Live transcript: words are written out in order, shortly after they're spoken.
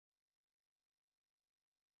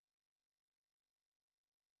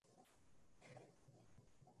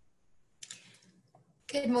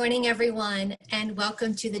Good morning, everyone, and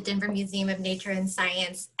welcome to the Denver Museum of Nature and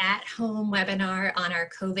Science at-home webinar on our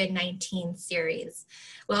COVID-19 series.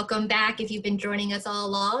 Welcome back if you've been joining us all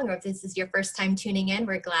along, or if this is your first time tuning in,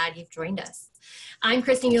 we're glad you've joined us. I'm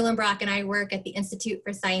Kristen Uhlenbrock, and I work at the Institute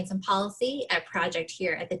for Science and Policy, a project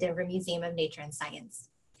here at the Denver Museum of Nature and Science.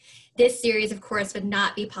 This series, of course, would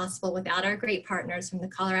not be possible without our great partners from the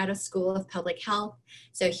Colorado School of Public Health.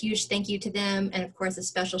 So a huge thank you to them, and of course, a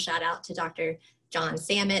special shout out to Dr. John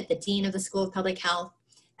Samet, the Dean of the School of Public Health,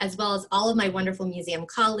 as well as all of my wonderful museum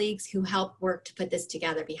colleagues who helped work to put this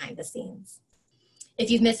together behind the scenes.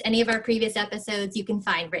 If you've missed any of our previous episodes, you can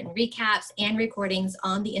find written recaps and recordings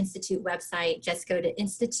on the Institute website. Just go to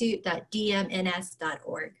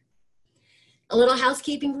institute.dmns.org. A little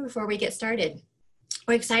housekeeping before we get started.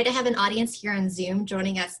 We're excited to have an audience here on Zoom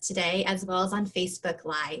joining us today, as well as on Facebook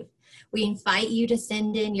Live. We invite you to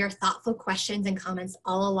send in your thoughtful questions and comments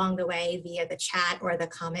all along the way via the chat or the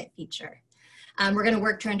comment feature. We're going to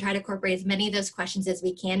work to try to incorporate as many of those questions as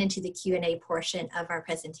we can into the Q&A portion of our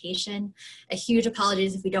presentation. A huge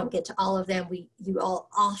apologies if we don't get to all of them. You all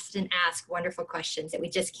often ask wonderful questions that we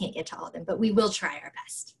just can't get to all of them, but we will try our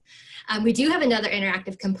best. We do have another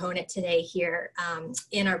interactive component today here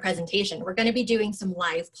in our presentation. We're going to be doing some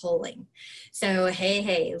live polling. So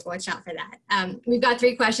hey, watch out for that. We've got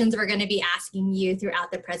 3 questions we're going to be asking you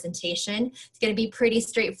throughout the presentation. It's going to be pretty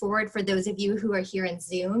straightforward for those of you who are here in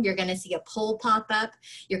Zoom. You're going to see a poll pop up.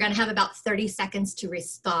 You're going to have about 30 seconds to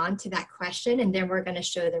respond to that question, and then we're going to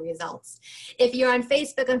show the results. If you're on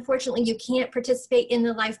Facebook, unfortunately, you can't participate in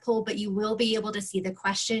the live poll, but you will be able to see the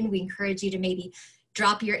question. We encourage you to maybe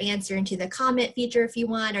drop your answer into the comment feature if you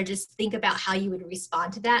want, or just think about how you would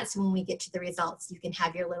respond to that. So when we get to the results, you can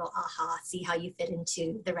have your little aha, see how you fit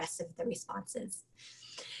into the rest of the responses.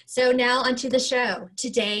 So now onto the show.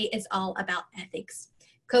 Today is all about ethics.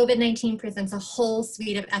 COVID-19 presents a whole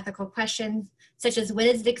suite of ethical questions, such as when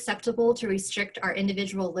is it acceptable to restrict our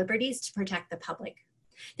individual liberties to protect the public?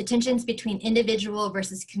 The tensions between individual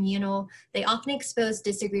versus communal, they often expose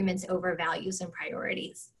disagreements over values and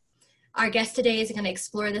priorities. Our guest today is going to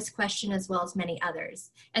explore this question as well as many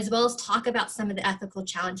others, as well as talk about some of the ethical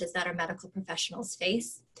challenges that our medical professionals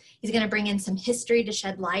face. He's going to bring in some history to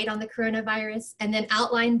shed light on the coronavirus, and then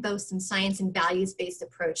outline both some science and values-based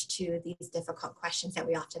approach to these difficult questions that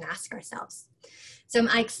we often ask ourselves. So I'm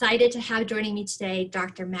excited to have joining me today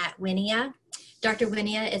Dr. Matt Winia. Dr.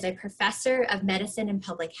 Winia is a professor of medicine and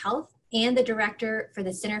public health and the director for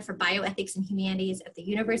the Center for Bioethics and Humanities at the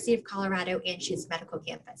University of Colorado Anschutz Medical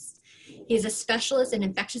Campus. He is a specialist in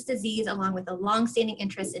infectious disease, along with a long-standing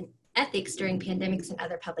interest in ethics during pandemics and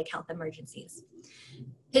other public health emergencies.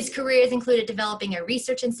 His career has included developing a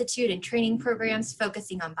research institute and training programs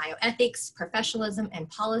focusing on bioethics, professionalism, and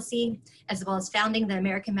policy, as well as founding the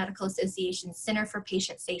American Medical Association's Center for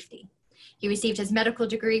Patient Safety. He received his medical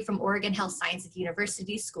degree from Oregon Health Sciences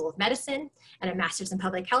University School of Medicine and a master's in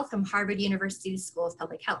public health from Harvard University School of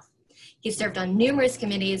Public Health. He served on numerous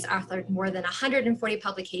committees, authored more than 140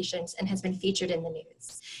 publications, and has been featured in the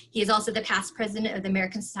news. He is also the past president of the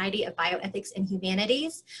American Society of Bioethics and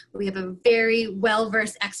Humanities. We have a very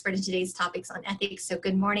well-versed expert in today's topics on ethics. So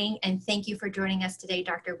good morning, and thank you for joining us today,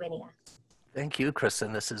 Dr. Winia. Thank you,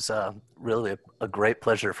 Kristen. This is really a great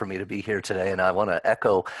pleasure for me to be here today, and I want to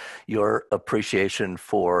echo your appreciation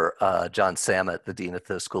for John Samet, the Dean at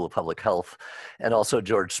the School of Public Health, and also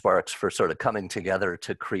George Sparks for sort of coming together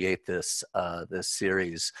to create this, this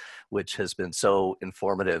series, which has been so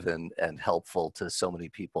informative and helpful to so many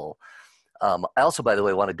people. I also, by the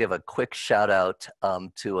way, want to give a quick shout out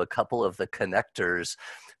to a couple of the connectors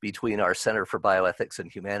between our Center for Bioethics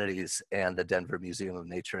and Humanities and the Denver Museum of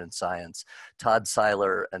Nature and Science. Todd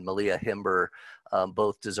Seiler and Malia Himber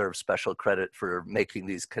both deserve special credit for making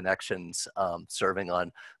these connections, serving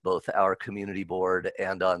on both our community board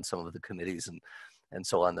and on some of the committees and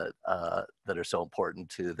so on that are so important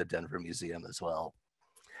to the Denver Museum as well.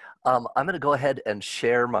 I'm going to go ahead and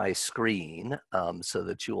share my screen so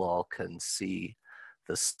that you all can see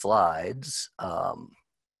the slides.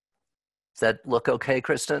 Does that look okay,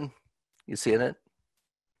 Kristen? You seeing it?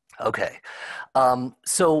 Okay.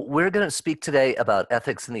 So we're going to speak today about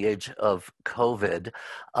ethics in the age of COVID,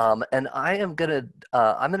 and I'm going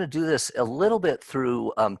to do this a little bit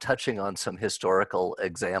through touching on some historical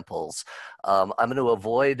examples. I'm going to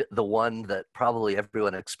avoid the one that probably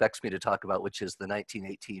everyone expects me to talk about, which is the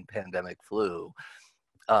 1918 pandemic flu,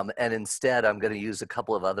 and instead I'm going to use a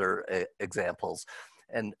couple of other examples.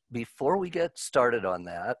 And before we get started on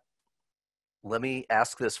that, let me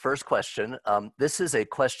ask this first question. This is a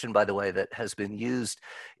question, by the way, that has been used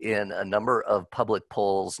in a number of public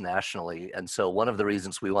polls nationally. And so one of the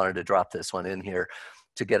reasons we wanted to drop this one in here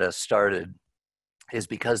to get us started is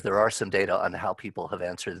because there are some data on how people have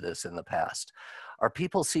answered this in the past. Are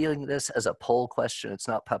people seeing this as a poll question? It's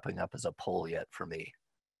not popping up as a poll yet for me.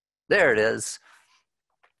 There it is.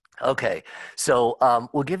 Okay, so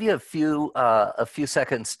we'll give you a few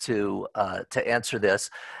seconds to answer this.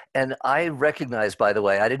 And I recognize, by the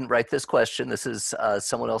way, I didn't write this question. This is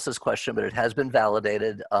someone else's question, but it has been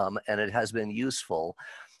validated and it has been useful.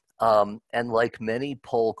 And like many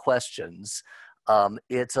poll questions,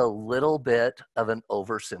 it's a little bit of an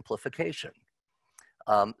oversimplification.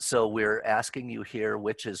 So we're asking you here,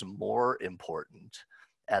 which is more important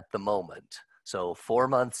at the moment? So 4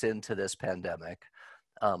 months into this pandemic,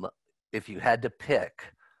 if you had to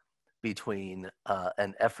pick between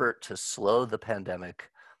an effort to slow the pandemic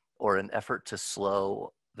or an effort to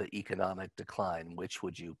slow the economic decline, which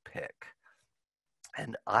would you pick?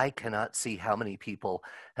 And I cannot see how many people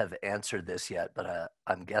have answered this yet, but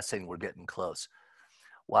I'm guessing we're getting close.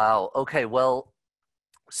 Wow, okay, well,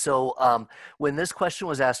 so when this question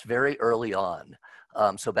was asked very early on,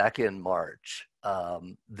 so back in March,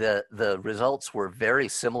 the results were very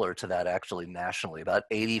similar to that actually nationally, about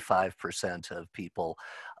 85% of people.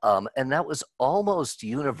 And that was almost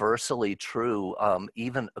universally true,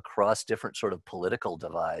 even across different sort of political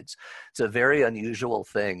divides. It's a very unusual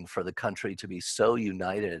thing for the country to be so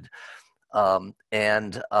united. I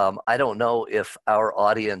don't know if our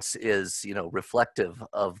audience is, reflective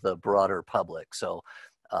of the broader public. So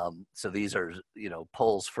these are,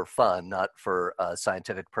 polls for fun, not for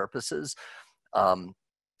scientific purposes.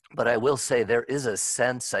 But I will say there is a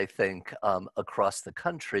sense, I think, across the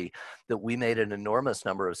country that we made an enormous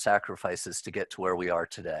number of sacrifices to get to where we are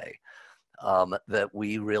today. That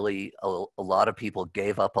we really, a lot of people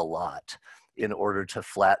gave up a lot in order to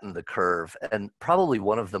flatten the curve. And probably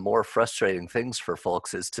one of the more frustrating things for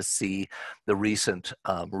folks is to see the recent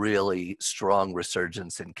really strong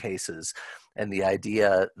resurgence in cases. And the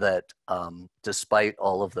idea that despite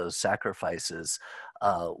all of those sacrifices,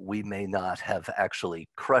 we may not have actually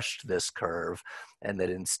crushed this curve, and that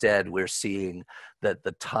instead we're seeing that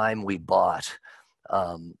the time we bought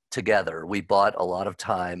together, we bought a lot of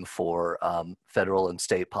time for federal and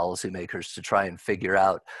state policymakers to try and figure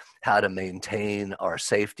out how to maintain our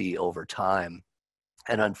safety over time.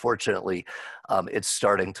 And unfortunately, it's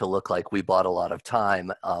starting to look like we bought a lot of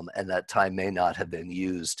time, and that time may not have been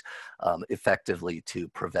used effectively to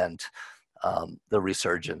prevent the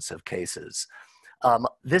resurgence of cases.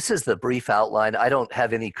 This is the brief outline. I don't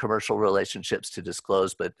have any commercial relationships to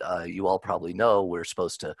disclose, but you all probably know we're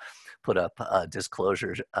supposed to put up a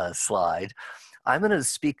disclosure slide. I'm going to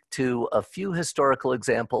speak to a few historical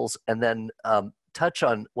examples and then touch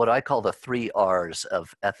on what I call the 3 R's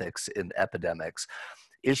of ethics in epidemics: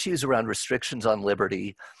 issues around restrictions on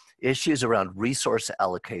liberty, issues around resource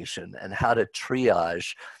allocation, and how to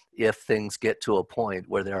triage if things get to a point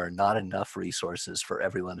where there are not enough resources for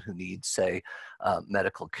everyone who needs, say,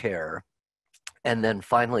 medical care. And then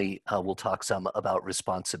finally, we'll talk some about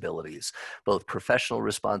responsibilities, both professional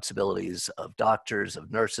responsibilities of doctors,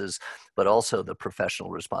 of nurses, but also the professional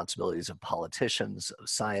responsibilities of politicians, of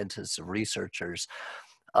scientists, of researchers.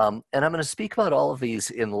 And I'm going to speak about all of these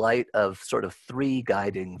in light of sort of 3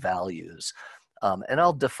 guiding values. And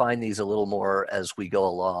I'll define these a little more as we go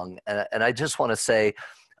along. And I just want to say,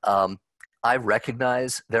 I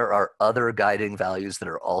recognize there are other guiding values that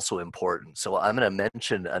are also important. So I'm going to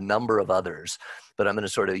mention a number of others, but I'm going to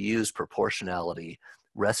sort of use proportionality,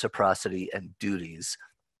 reciprocity, and duties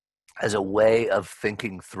as a way of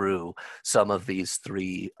thinking through some of these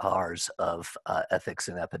 3 R's of ethics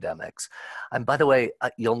in epidemics. And by the way,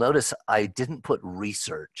 you'll notice I didn't put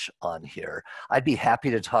research on here. I'd be happy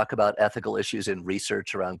to talk about ethical issues in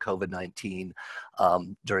research around COVID-19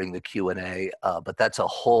 during the Q&A, but that's a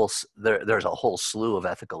whole, there's a whole slew of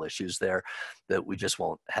ethical issues there that we just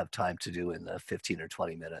won't have time to do in the 15 or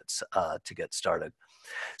 20 minutes to get started.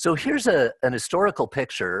 So here's an historical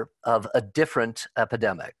picture of a different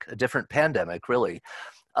epidemic, a different pandemic, really.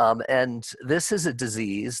 And this is a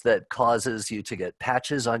disease that causes you to get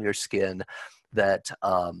patches on your skin that,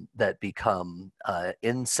 that become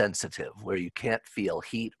insensitive, where you can't feel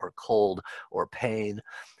heat or cold or pain.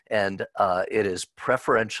 And it is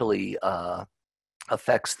preferentially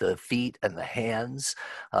affects the feet and the hands.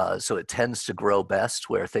 So it tends to grow best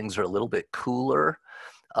where things are a little bit cooler.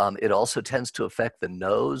 It also tends to affect the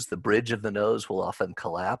nose. The bridge of the nose will often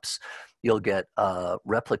collapse. You'll get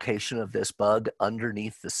replication of this bug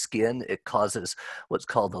underneath the skin. It causes what's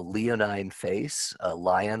called a leonine face, a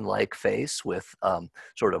lion-like face with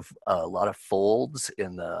sort of a lot of folds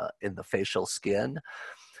in the facial skin.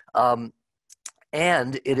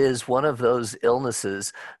 And it is one of those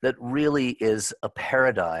illnesses that really is a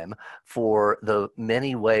paradigm for the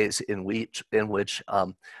many ways in which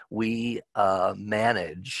we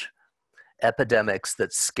manage epidemics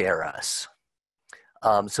that scare us.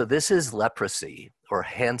 So this is leprosy, or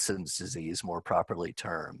Hansen's disease, more properly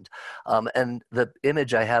termed. And the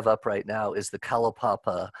image I have up right now is the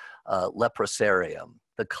Kalaupapa leprosarium,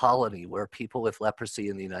 the colony where people with leprosy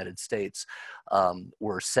in the United States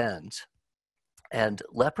were sent. And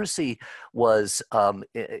leprosy was,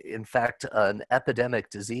 in fact, an epidemic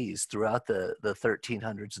disease throughout the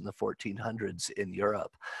 1300s and the 1400s in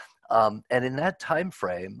Europe. And in that time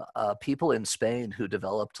frame, people in Spain who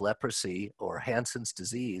developed leprosy or Hansen's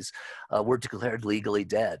disease were declared legally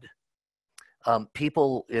dead.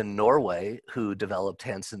 People in Norway who developed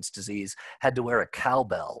Hansen's disease had to wear a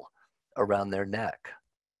cowbell around their neck.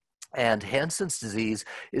 And Hansen's disease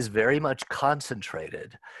is very much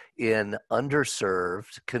concentrated in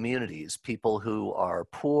underserved communities, people who are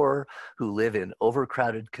poor, who live in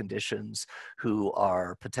overcrowded conditions, who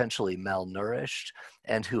are potentially malnourished,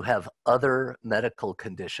 and who have other medical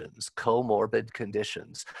conditions, comorbid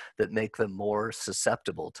conditions that make them more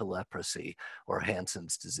susceptible to leprosy or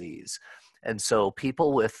Hansen's disease. And so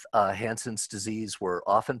people with Hansen's disease were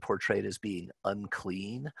often portrayed as being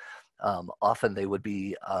unclean. Often they would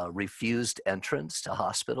be refused entrance to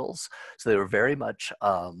hospitals. So they were very much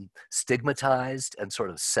stigmatized and sort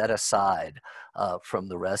of set aside from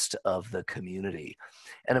the rest of the community.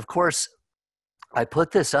 And of course, I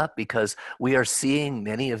put this up because we are seeing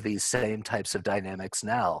many of these same types of dynamics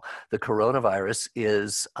now. The coronavirus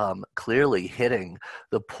is clearly hitting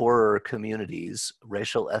the poorer communities,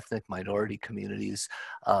 racial, ethnic, minority communities,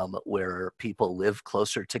 where people live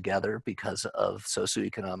closer together because of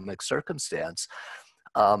socioeconomic circumstance.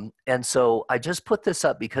 And so I just put this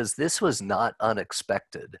up because this was not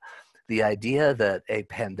unexpected. The idea that a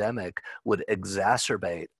pandemic would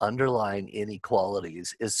exacerbate underlying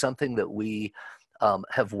inequalities is something that we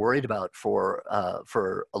have worried about for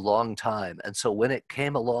a long time. And so when it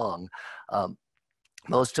came along,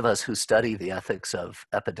 most of us who study the ethics of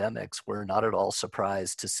epidemics were not at all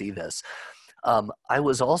surprised to see this. I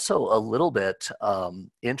was also a little bit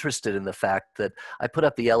interested in the fact that I put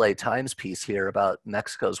up the LA Times piece here about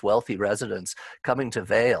Mexico's wealthy residents coming to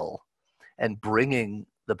Vail and bringing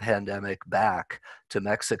the pandemic back to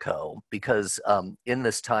Mexico, because in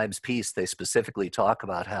this Times piece, they specifically talk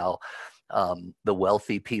about how the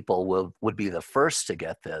wealthy people would be the first to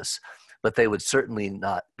get this, but they would certainly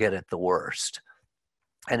not get it the worst.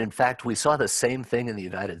 And in fact, we saw the same thing in the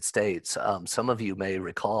United States. Some of you may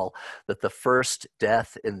recall that the first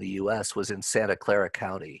death in the US was in Santa Clara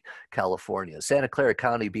County, California. Santa Clara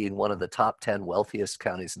County being one of the top 10 wealthiest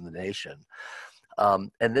counties in the nation.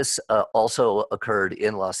 And this also occurred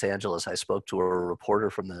in Los Angeles. I spoke to a reporter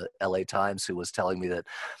from the LA Times who was telling me that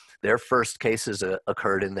their first cases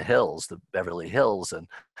occurred in the hills, the Beverly Hills, and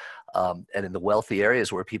in the wealthy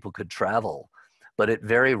areas where people could travel. But it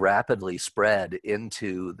very rapidly spread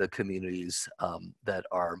into the communities that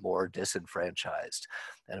are more disenfranchised.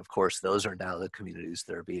 And of course, those are now the communities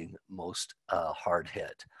that are being most hard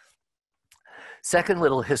hit. Second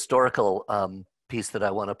little historical piece that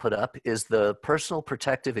I want to put up is the personal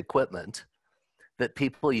protective equipment that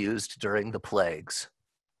people used during the plagues.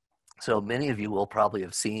 So many of you will probably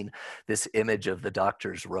have seen this image of the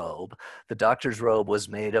doctor's robe. The doctor's robe was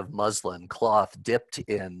made of muslin cloth dipped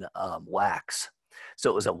in wax. So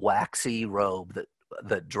it was a waxy robe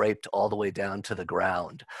that draped all the way down to the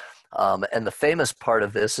ground. And the famous part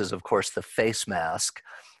of this is, of course, the face mask.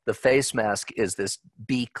 The face mask is this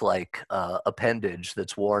beak-like appendage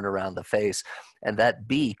that's worn around the face. And that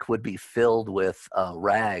beak would be filled with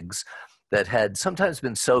rags that had sometimes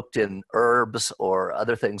been soaked in herbs or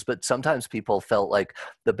other things, but sometimes people felt like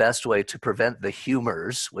the best way to prevent the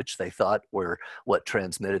humors, which they thought were what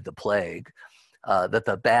transmitted the plague, that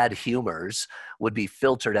the bad humors would be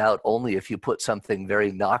filtered out only if you put something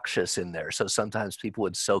very noxious in there. So sometimes people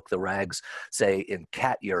would soak the rags, say, in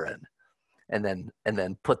cat urine, and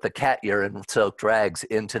then put the cat urine soaked rags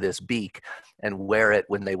into this beak and wear it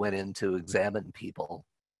when they went in to examine people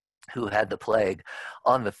who had the plague,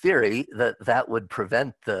 on the theory that that would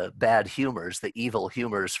prevent the bad humors, the evil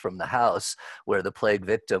humors from the house where the plague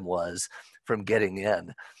victim was, from getting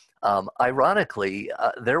in. Ironically,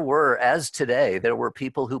 there were, as today, there were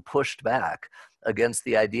people who pushed back against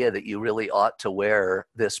the idea that you really ought to wear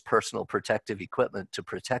this personal protective equipment to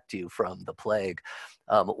protect you from the plague.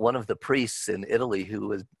 One of the priests in Italy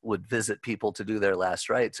who would visit people to do their last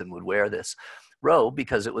rites and would wear this Rowe,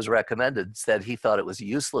 because it was recommended, said he thought it was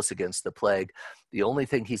useless against the plague. The only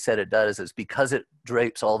thing he said it does is because it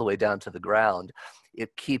drapes all the way down to the ground,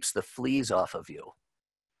 it keeps the fleas off of you.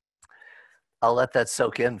 I'll let that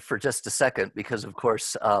soak in for just a second because, of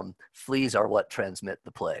course, fleas are what transmit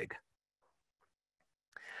the plague.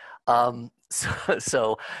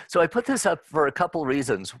 So I put this up for a couple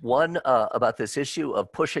reasons. One, about this issue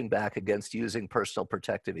of pushing back against using personal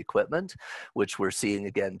protective equipment, which we're seeing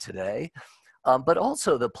again today. But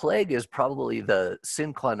also the plague is probably the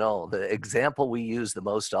sine qua non, the example we use the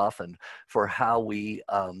most often for how we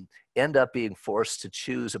end up being forced to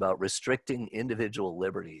choose about restricting individual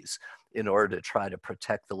liberties in order to try to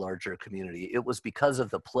protect the larger community. It was because of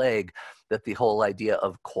the plague that the whole idea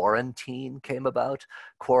of quarantine came about.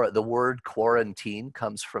 The word quarantine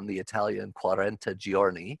comes from the Italian quaranta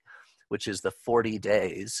giorni, which is the 40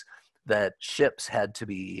 days that ships had to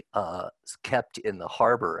be kept in the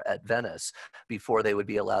harbor at Venice before they would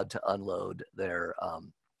be allowed to unload their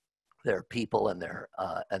people and their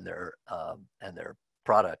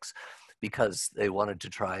products, because they wanted to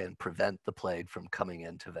try and prevent the plague from coming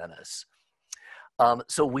into Venice.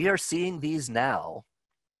 So we are seeing these now,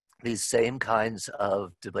 these same kinds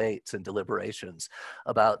of debates and deliberations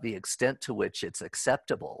about the extent to which it's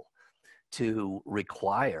acceptable to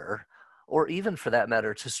require, or even for that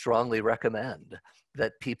matter, to strongly recommend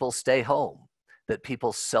that people stay home, that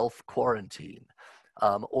people self-quarantine,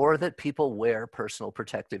 or that people wear personal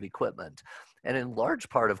protective equipment. And in large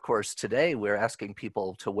part, of course, today we're asking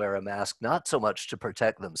people to wear a mask not so much to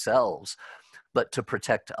protect themselves, but to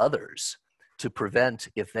protect others, to prevent,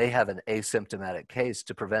 if they have an asymptomatic case,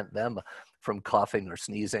 to prevent them from coughing or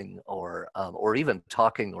sneezing or even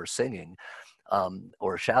talking or singing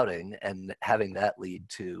or shouting and having that lead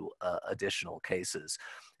to additional cases.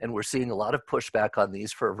 And we're seeing a lot of pushback on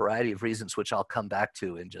these for a variety of reasons, which I'll come back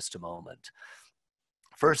to in just a moment.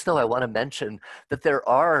 First, though, I want to mention that there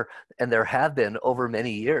are, and there have been over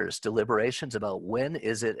many years, deliberations about when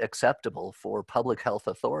is it acceptable for public health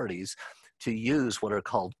authorities to use what are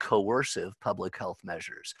called coercive public health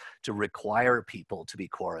measures, to require people to be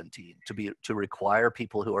quarantined, to require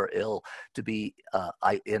people who are ill to be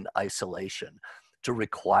in isolation, to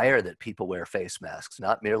require that people wear face masks,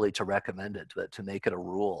 not merely to recommend it, but to make it a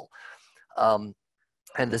rule.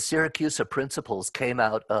 And the Syracuse principles came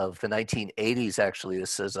out of the 1980s. Actually,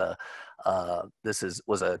 this was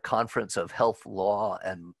a conference of health law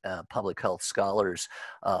and public health scholars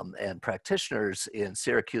and practitioners in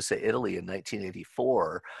Syracuse, Italy, in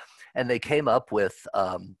 1984, and they came up with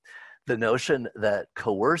the notion that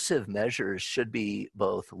coercive measures should be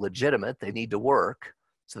both legitimate; they need to work,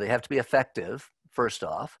 so they have to be effective. First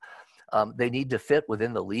off, they need to fit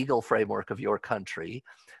within the legal framework of your country.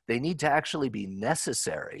 They need to actually be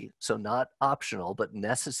necessary, so not optional, but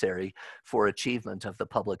necessary for achievement of the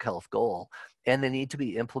public health goal. And they need to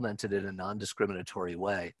be implemented in a non-discriminatory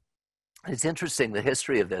way. It's interesting, the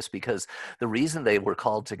history of this, because the reason they were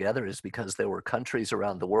called together is because there were countries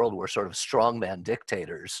around the world where sort of strongman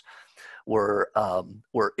dictators were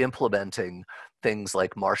implementing things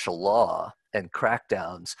like martial law and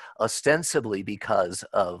crackdowns, ostensibly because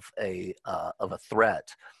of a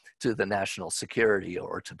threat to the national security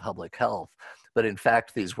or to public health. But in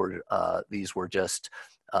fact, these were just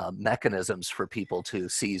mechanisms for people to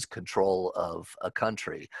seize control of a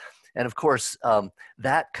country. And of course,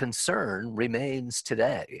 that concern remains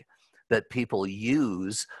today, that people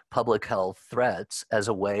use public health threats as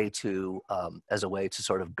a way to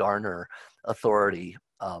sort of garner authority.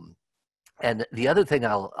 And the other thing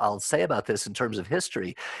I'll say about this in terms of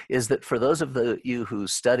history is that for those of you who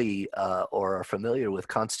study or are familiar with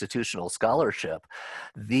constitutional scholarship,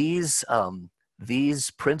 these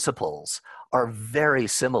principles are very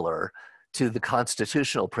similar to the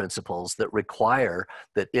constitutional principles that require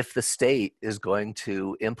that if the state is going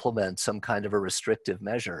to implement some kind of a restrictive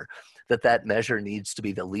measure, that measure needs to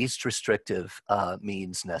be the least restrictive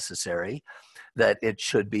means necessary, that it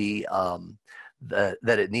should be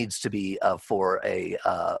that it needs to be for a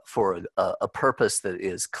purpose that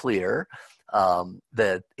is clear,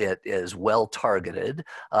 that it is well targeted,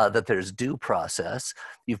 that there's due process.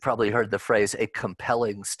 You've probably heard the phrase a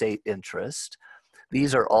compelling state interest.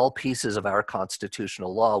 These are all pieces of our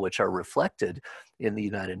constitutional law which are reflected in the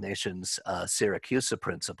United Nations Syracuse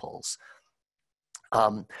principles.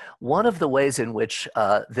 One of the ways in which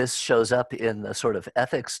this shows up in the sort of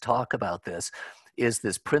ethics talk about this is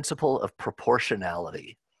this principle of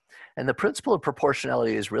proportionality. And the principle of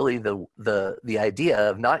proportionality is really the idea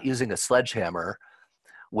of not using a sledgehammer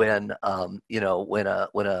when a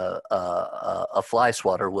fly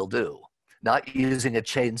swatter will do. not using a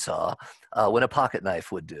chainsaw when a pocket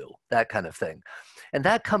knife would do, that kind of thing. And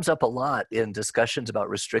that comes up a lot in discussions about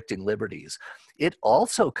restricting liberties. It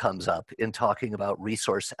also comes up in talking about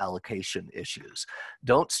resource allocation issues.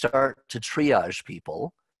 Don't start to triage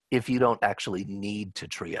people if you don't actually need to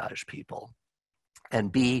triage people. And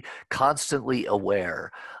be constantly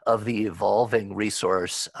aware of the evolving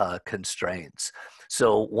resource constraints.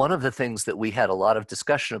 So one of the things that we had a lot of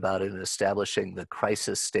discussion about in establishing the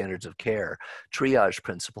crisis standards of care triage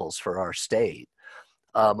principles for our state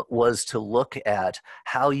was to look at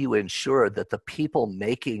how you ensure that the people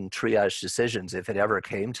making triage decisions, if it ever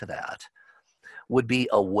came to that, would be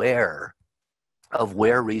aware of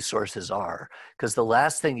where resources are. Because the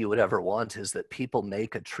last thing you would ever want is that people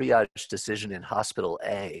make a triage decision in hospital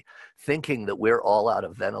A thinking that we're all out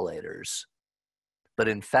of ventilators. But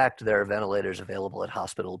in fact, there are ventilators available at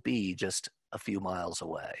hospital B just a few miles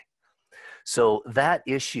away. So that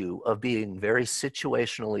issue of being very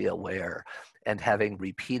situationally aware and having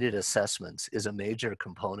repeated assessments is a major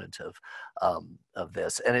component of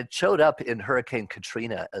this. And it showed up in Hurricane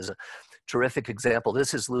Katrina as a terrific example.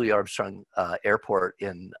 This is Louis Armstrong Airport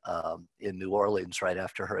in New Orleans right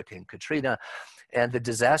after Hurricane Katrina. And the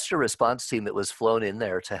disaster response team that was flown in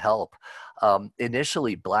there to help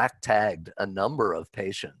initially black tagged a number of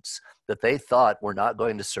patients that they thought were not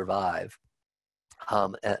going to survive.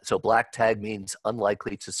 So black tag means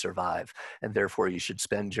unlikely to survive, and therefore you should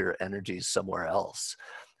spend your energies somewhere else.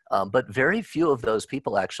 But very few of those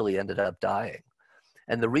people actually ended up dying.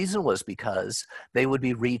 And the reason was because they would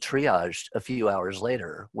be re-triaged a few hours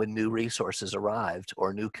later when new resources arrived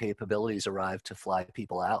or new capabilities arrived to fly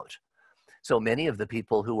people out. So many of the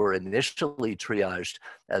people who were initially triaged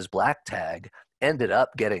as black tag ended up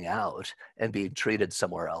getting out and being treated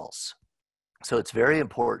somewhere else. So it's very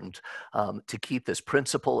important to keep this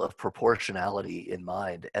principle of proportionality in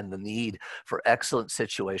mind and the need for excellent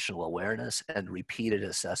situational awareness and repeated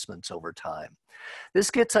assessments over time.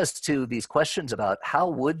 This gets us to these questions about how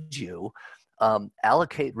would you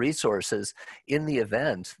allocate resources in the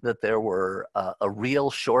event that there were a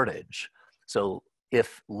real shortage. So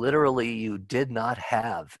if literally you did not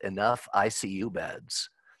have enough ICU beds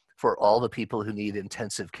for all the people who need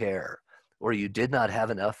intensive care, or you did not have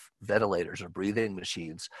enough ventilators or breathing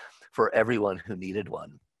machines for everyone who needed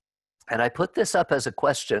one. And I put this up as a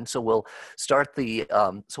question, so we'll start the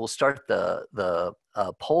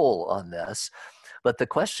poll on this. But the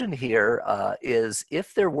question here is,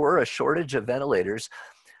 if there were a shortage of ventilators,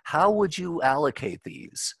 how would you allocate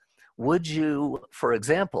these? Would you, for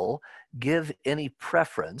example, give any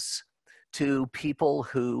preference to people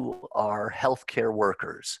who are healthcare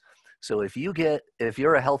workers? So if you're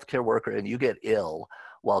a healthcare worker and you get ill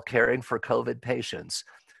while caring for COVID patients,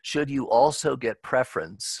 should you also get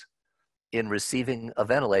preference in receiving a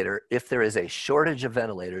ventilator if there is a shortage of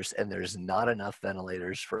ventilators and there's not enough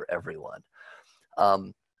ventilators for everyone?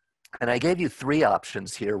 And I gave you three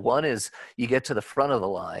options here. One is you get to the front of the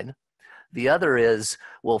line. The other is,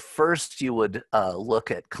 well, first you would look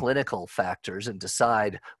at clinical factors and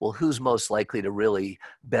decide, well, who's most likely to really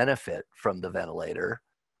benefit from the ventilator?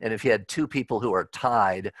 And if you had two people who are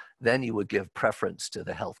tied, then you would give preference to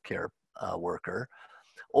the healthcare worker.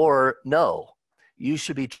 Or no, you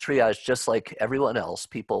should be triaged just like everyone else.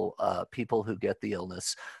 People who get the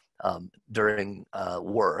illness during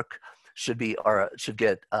work should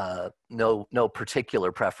get no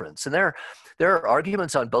particular preference. And there are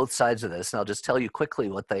arguments on both sides of this, and I'll just tell you quickly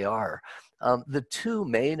what they are. The two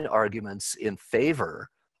main arguments in favor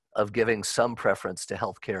of giving some preference to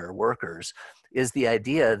healthcare workers is the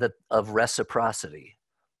idea of reciprocity,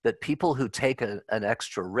 that people who take an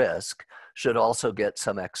extra risk should also get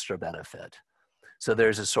some extra benefit. So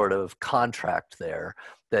there's a sort of contract there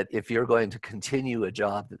that if you're going to continue a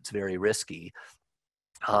job that's very risky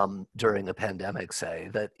during a pandemic, say,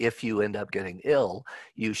 that if you end up getting ill,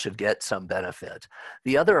 you should get some benefit.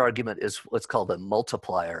 The other argument is what's called a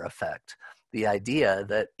multiplier effect. The idea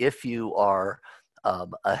that if you are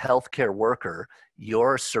a healthcare worker,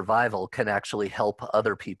 your survival can actually help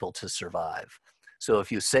other people to survive. So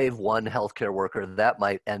if you save one healthcare worker, that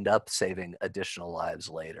might end up saving additional lives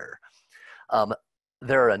later.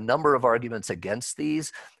 There are a number of arguments against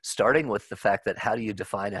these, starting with the fact that how do you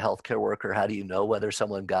define a healthcare worker? How do you know whether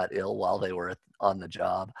someone got ill while they were on the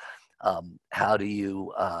job? How do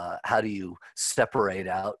you separate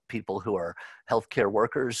out people who are healthcare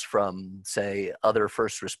workers from, say, other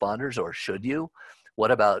first responders, or should you? What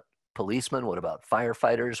about policemen? What about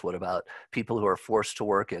firefighters? What about people who are forced to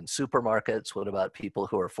work in supermarkets? What about people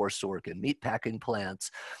who are forced to work in meatpacking plants?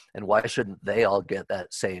 And why shouldn't they all get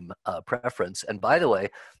that same preference? And by the way,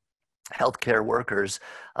 healthcare workers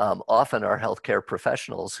often are healthcare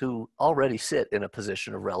professionals who already sit in a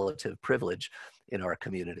position of relative privilege in our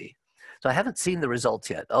community. So I haven't seen the results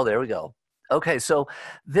yet. Oh, there we go. Okay, so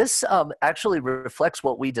this actually reflects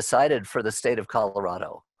what we decided for the state of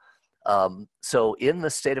Colorado. So in the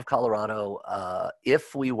state of Colorado,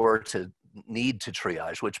 if we were to need to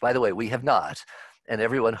triage, which by the way, we have not, and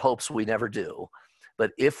everyone hopes we never do,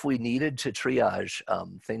 but if we needed to triage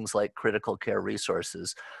things like critical care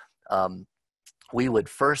resources, we would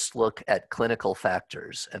first look at clinical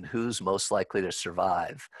factors and who's most likely to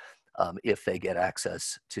survive if they get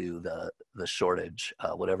access to the shortage,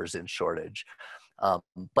 whatever's in shortage.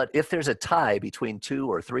 But if there's a tie between 2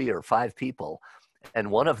 or 3 or 5 people, and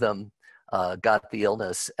one of them got the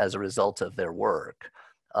illness as a result of their work,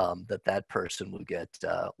 that person would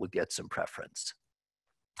get some preference.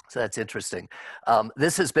 So that's interesting.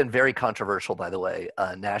 This has been very controversial, by the way,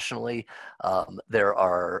 nationally. There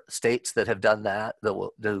are states that have done that,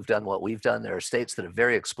 who've done what we've done. There are states that have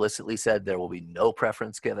very explicitly said there will be no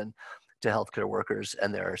preference given to healthcare workers,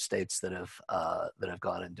 and there are states that have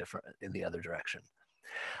gone in the other direction.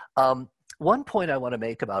 One point I want to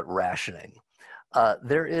make about rationing.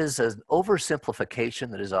 There is an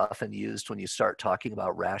oversimplification that is often used when you start talking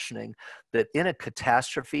about rationing, that in a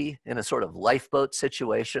catastrophe, in a sort of lifeboat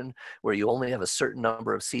situation where you only have a certain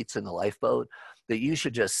number of seats in the lifeboat, that you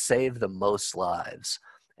should just save the most lives,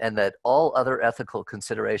 and that all other ethical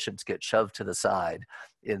considerations get shoved to the side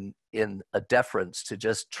in a deference to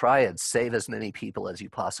just try and save as many people as you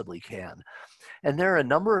possibly can. And there are a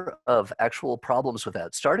number of actual problems with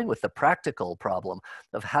that, starting with the practical problem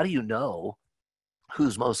of how do you know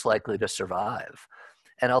who's most likely to survive.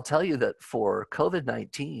 And I'll tell you that for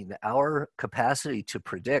COVID-19, our capacity to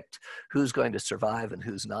predict who's going to survive and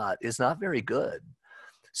who's not is not very good.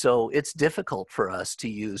 So it's difficult for us to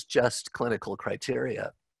use just clinical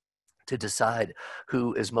criteria to decide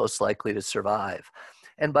who is most likely to survive.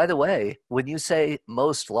 And by the way, when you say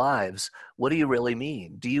most lives, what do you really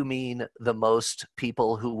mean? Do you mean the most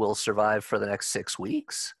people who will survive for the next 6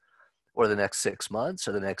 weeks? Or the next 6 months,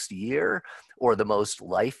 or the next year, or the most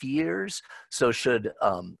life years? So should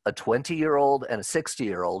a 20-year-old and a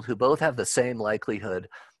 60-year-old, who both have the same likelihood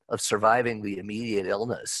of surviving the immediate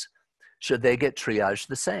illness, should they get triaged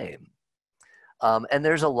the same? And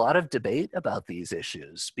there's a lot of debate about these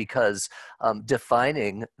issues, because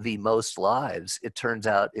defining the most lives, it turns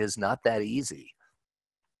out, is not that easy.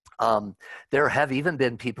 There have even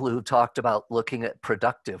been people who talked about looking at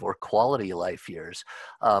productive or quality life years.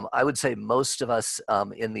 I would say most of us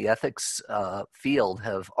in the ethics field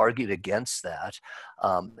have argued against that,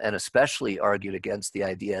 and especially argued against the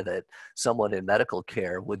idea that someone in medical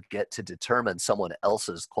care would get to determine someone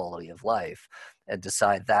else's quality of life and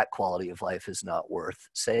decide that quality of life is not worth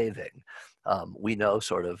saving. We know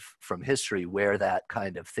sort of from history where that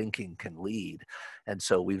kind of thinking can lead. And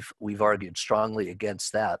so we've argued strongly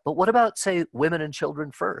against that. But what about, say, women and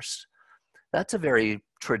children first? That's a very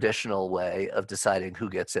traditional way of deciding who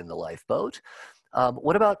gets in the lifeboat.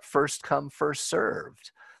 What about first come, first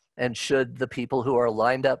served? And should the people who are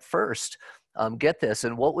lined up first get this?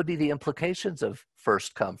 And what would be the implications of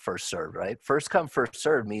first come, first served, right? First come, first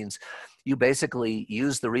served means you basically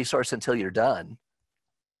use the resource until you're done.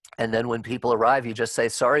 And then when people arrive, you just say,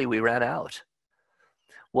 sorry, we ran out.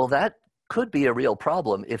 Well, that could be a real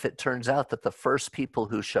problem if it turns out that the first people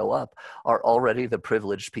who show up are already the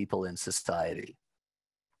privileged people in society.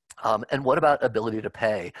 And what about ability to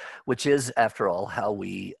pay, which is, after all, how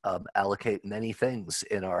we allocate many things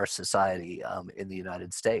in our society in the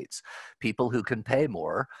United States. People who can pay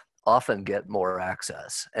more often get more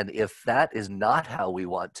access. And if that is not how we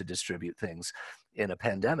want to distribute things in a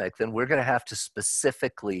pandemic, then we're going to have to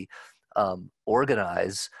specifically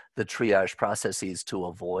organize the triage processes to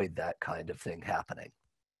avoid that kind of thing happening.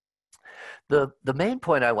 The main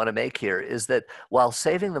point I want to make here is that while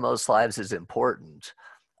saving the most lives is important,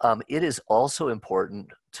 it is also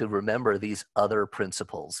important to remember these other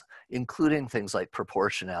principles, including things like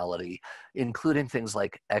proportionality, including things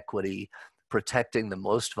like equity, protecting the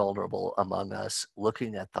most vulnerable among us,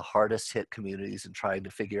 looking at the hardest hit communities and trying to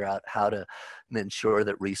figure out how to ensure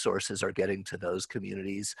that resources are getting to those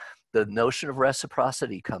communities. The notion of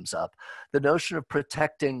reciprocity comes up. The notion of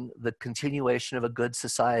protecting the continuation of a good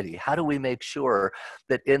society. How do we make sure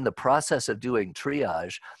that in the process of doing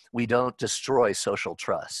triage, we don't destroy social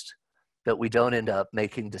trust? That we don't end up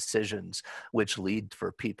making decisions which lead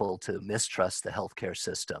for people to mistrust the healthcare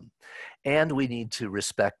system. And we need to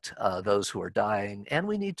respect those who are dying, and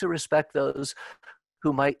we need to respect those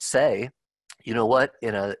who might say, you know what,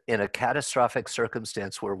 in a catastrophic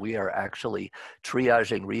circumstance where we are actually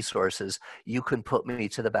triaging resources, you can put me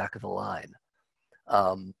to the back of the line.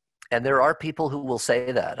 And there are people who will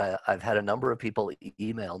say that. I've had a number of people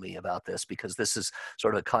email me about this because this is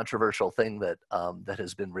sort of a controversial thing that that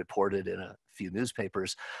has been reported in a few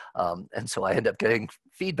newspapers, and so I end up getting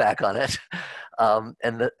feedback on it.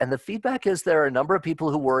 And the feedback is there are a number of people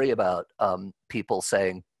who worry about people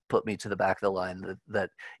saying, "Put me to the back of the line."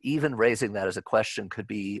 That even raising that as a question could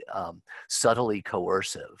be subtly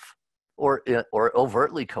coercive, or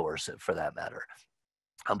overtly coercive, for that matter.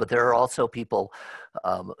 But there are also people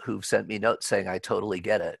who've sent me notes saying, "I totally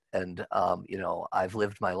get it, and you know, I've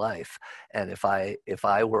lived my life, and if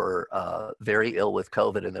I were very ill with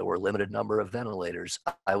COVID and there were a limited number of ventilators,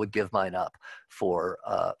 I would give mine up for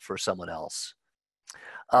someone else."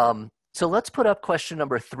 So let's put up question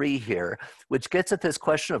number 3 here, which gets at this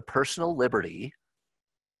question of personal liberty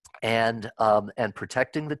and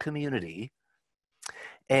protecting the community.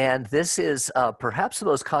 And this is perhaps the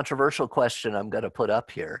most controversial question I'm going to put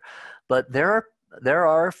up here, but there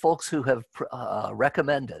are folks who have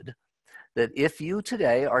recommended that if you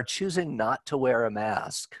today are choosing not to wear a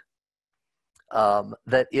mask,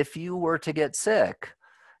 that if you were to get sick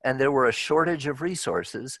and there were a shortage of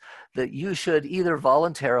resources, that you should either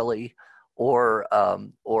voluntarily or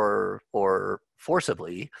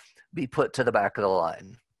forcibly be put to the back of the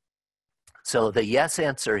line. So the yes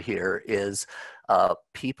answer here is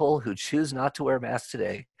people who choose not to wear masks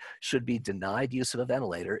today should be denied use of a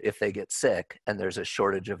ventilator if they get sick and there's a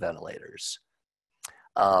shortage of ventilators.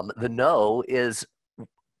 The no is,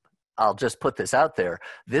 I'll just put this out there,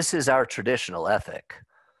 this is our traditional ethic,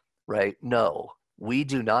 right? No, we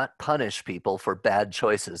do not punish people for bad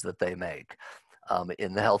choices that they make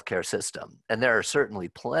in the healthcare system. And there are certainly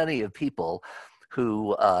plenty of people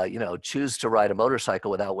who you know, choose to ride a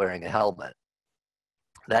motorcycle without wearing a helmet.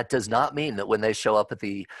 That does not mean that when they show up at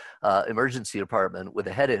the emergency department with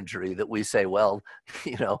a head injury that we say, well,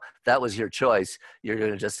 you know, that was your choice. You're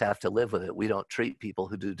going to just have to live with it. We don't treat people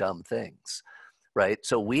who do dumb things, right?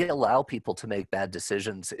 So we allow people to make bad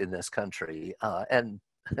decisions in this country, and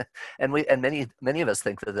many of us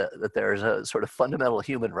think that there's a sort of fundamental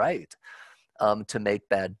human right to make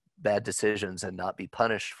bad decisions and not be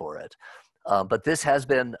punished for it. But this has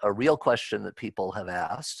been a real question that people have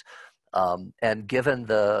asked. And given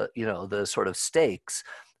the, you know, the sort of stakes,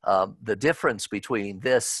 the difference between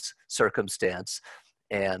this circumstance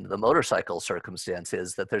and the motorcycle circumstance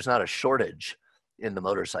is that there's not a shortage in the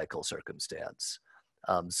motorcycle circumstance.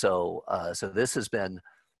 So this has been,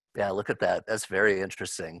 yeah, look at that. That's very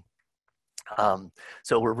interesting.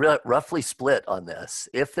 So we're roughly split on this.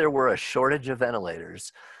 If there were a shortage of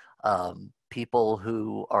ventilators, people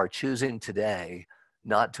who are choosing today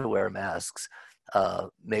not to wear masks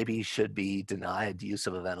maybe should be denied use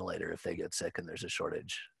of a ventilator if they get sick and there's a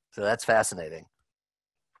shortage. So that's fascinating.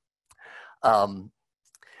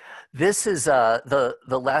 This is the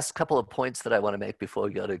last couple of points that I want to make before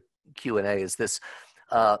we go to Q&A is this,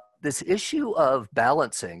 this issue of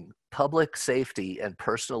balancing public safety and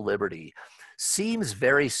personal liberty seems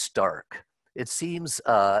very stark. It seems,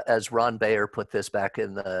 as Ron Bayer put this back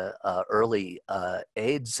in the early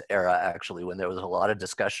AIDS era, actually, when there was a lot of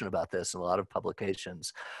discussion about this and a lot of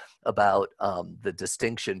publications about the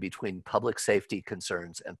distinction between public safety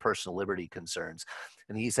concerns and personal liberty concerns.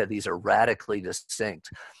 And he said these are radically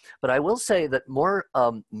distinct. But I will say that more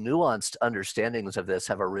nuanced understandings of this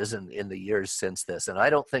have arisen in the years since this. And I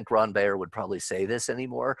don't think Ron Bayer would probably say this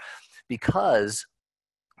anymore, because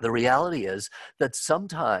the reality is that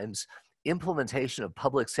sometimes implementation of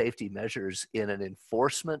public safety measures in an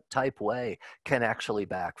enforcement type way can actually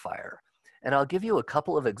backfire. And I'll give you a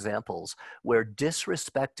couple of examples where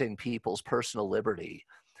disrespecting people's personal liberty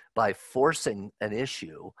by forcing an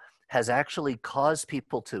issue has actually caused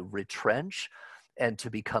people to retrench and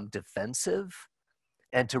to become defensive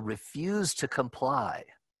and to refuse to comply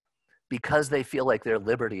because they feel like their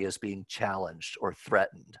liberty is being challenged or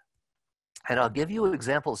threatened. And I'll give you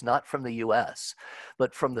examples not from the US,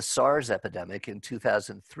 but from the SARS epidemic in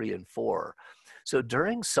 2003 and 4. So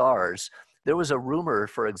during SARS, there was a rumor,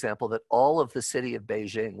 for example, that all of the city of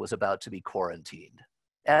Beijing was about to be quarantined,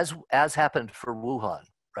 as happened for Wuhan,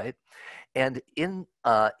 right? And in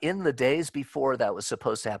the days before that was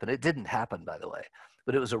supposed to happen, it didn't happen, by the way,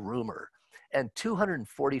 but it was a rumor. And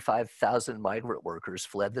 245,000 migrant workers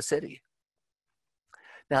fled the city.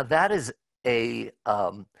 Now that is a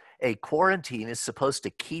quarantine is supposed to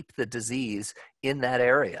keep the disease in that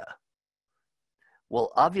area.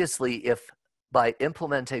 Well, obviously, if by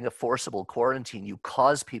implementing a forcible quarantine, you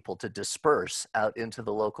cause people to disperse out into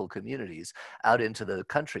the local communities, out into the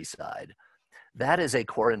countryside, that is a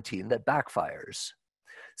quarantine that backfires.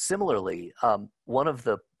 Similarly, one of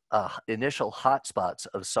the initial hotspots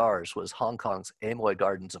of SARS was Hong Kong's Amoy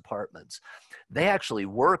Gardens apartments. They actually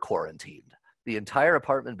were quarantined. The entire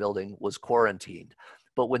apartment building was quarantined.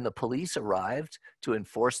 But when the police arrived to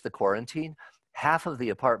enforce the quarantine, half of the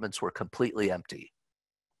apartments were completely empty.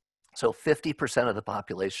 So 50% of the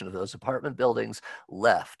population of those apartment buildings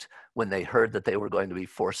left when they heard that they were going to be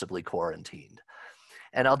forcibly quarantined.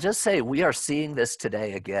 And I'll just say, we are seeing this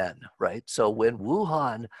today again, right? So when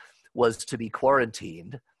Wuhan was to be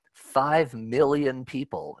quarantined, 5 million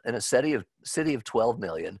people in a city of 12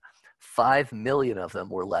 million, 5 million of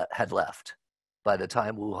them had left by the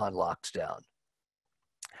time Wuhan locked down.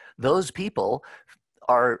 Those people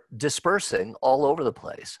are dispersing all over the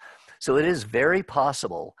place. So it is very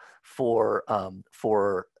possible for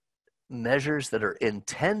measures that are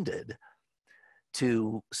intended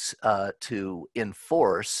to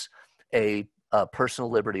enforce a personal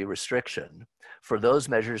liberty restriction, for those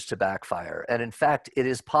measures to backfire. And in fact, it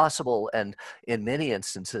is possible, and in many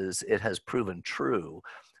instances, it has proven true,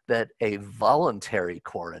 that a voluntary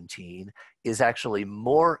quarantine is actually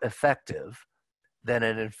more effective than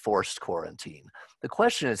an enforced quarantine. The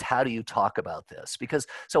question is, how do you talk about this? Because,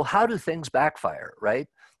 so how do things backfire, right?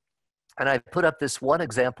 And I put up this one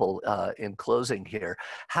example in closing here.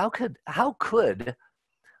 How could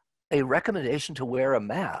a recommendation to wear a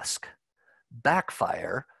mask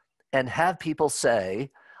backfire and have people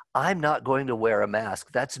say, I'm not going to wear a mask.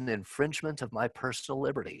 That's an infringement of my personal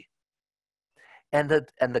liberty. And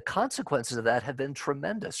the consequences of that have been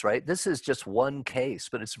tremendous, right? This is just one case,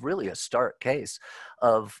 but it's really a stark case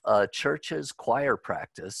of a church's choir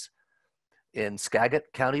practice in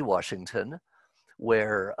Skagit County, Washington,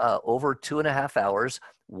 where over 2.5 hours,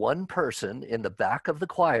 one person in the back of the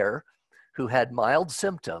choir who had mild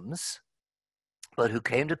symptoms, but who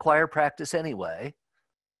came to choir practice anyway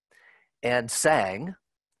and sang,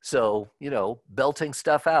 so, belting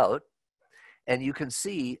stuff out, and you can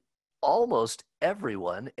see almost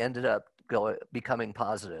everyone ended up becoming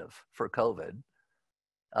positive for COVID.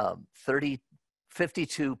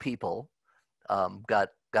 52 people got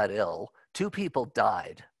ill. 2 people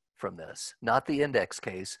died from this, not the index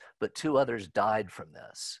case, but 2 others died from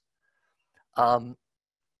this.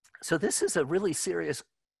 So this is a really serious,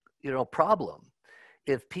 problem.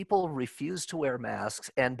 If people refuse to wear masks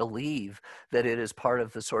and believe that it is part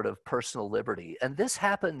of the sort of personal liberty, and this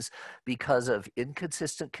happens because of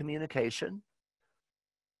inconsistent communication.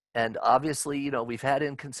 And obviously, we've had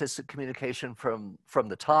inconsistent communication from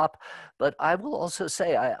the top, but I will also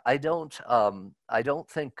say I don't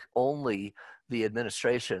think only the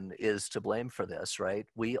administration is to blame for this, right?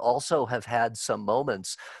 We also have had some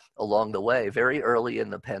moments along the way. Very early in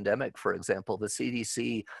the pandemic, for example, the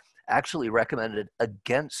CDC actually recommended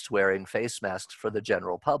against wearing face masks for the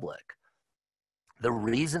general public. The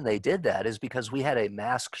reason they did that is because we had a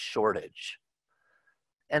mask shortage.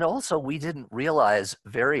 And also, we didn't realize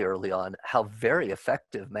very early on how very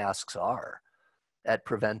effective masks are at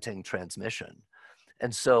preventing transmission.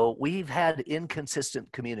 And so we've had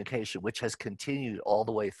inconsistent communication, which has continued all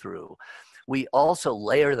the way through. We also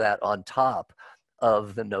layer that on top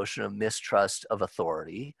of the notion of mistrust of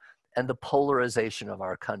authority and the polarization of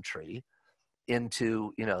our country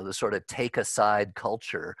into, the sort of take a side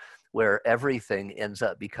culture where everything ends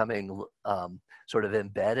up becoming sort of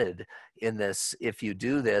embedded in this, if you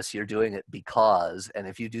do this, you're doing it because, and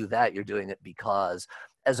if you do that, you're doing it because,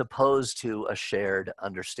 as opposed to a shared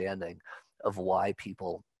understanding of why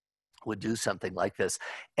people would do something like this.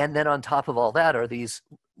 And then on top of all that are these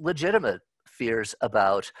legitimate fears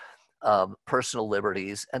about personal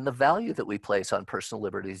liberties and the value that we place on personal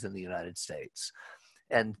liberties in the United States.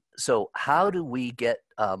 And so how do we get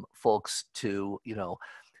folks to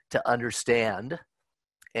understand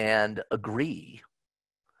and agree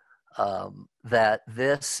that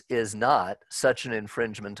this is not such an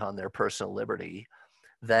infringement on their personal liberty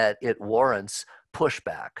that it warrants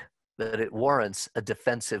pushback, that it warrants a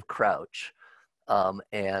defensive crouch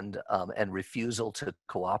and refusal to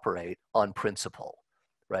cooperate on principle,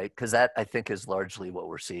 right? Because that, I think, is largely what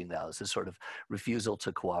we're seeing now, is this sort of refusal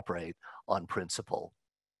to cooperate on principle.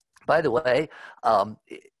 By the way,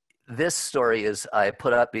 this story is, I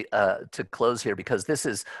put up to close here because this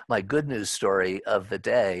is my good news story of the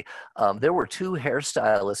day. There were 2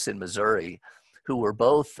 hairstylists in Missouri who were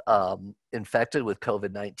both infected with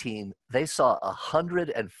COVID-19. They saw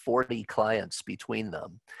 140 clients between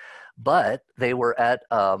them, but they were at,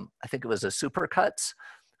 I think it was a Supercuts,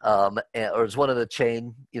 or it was one of the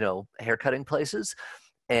chain, haircutting places,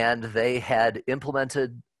 and they had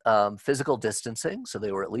implemented physical distancing, so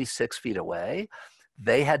they were at least 6 feet away.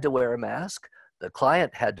 They had to wear a mask. the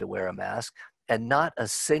client had to wear a mask, and not a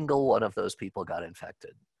single one of those people got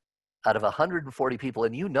infected. Out of 140 people,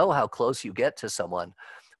 and you know how close you get to someone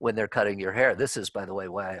when they're cutting your hair. This is, by the way,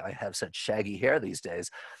 why I have such shaggy hair these days.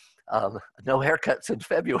 No haircuts in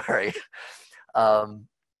February.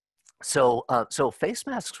 So face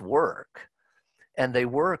masks work, and they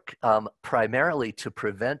work primarily to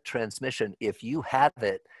prevent transmission if you have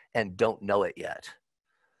it and don't know it yet.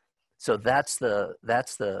 So that's the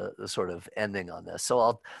sort of ending on this.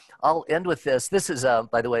 So I'll end with this. This is,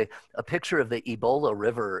 by the way, a picture of the Ebola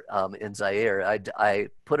River in Zaire. I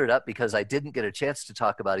put it up because I didn't get a chance to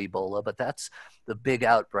talk about Ebola, but that's the big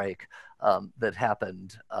outbreak that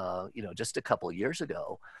happened, just a couple of years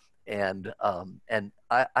ago. And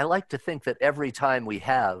I like to think that every time we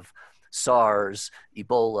have SARS,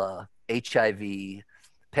 Ebola, HIV,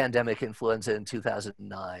 pandemic influenza in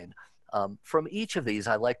 2009, from each of these,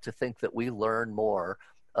 I like to think that we learn more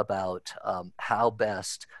about how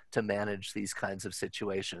best to manage these kinds of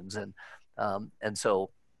situations. And so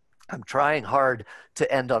I'm trying hard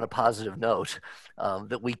to end on a positive note,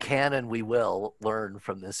 that we can and we will learn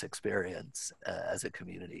from this experience as a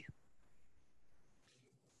community.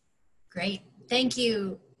 Great. Thank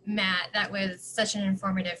you, Matt. That was such an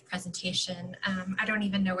informative presentation. I don't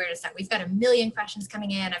even know where to start. We've got a million questions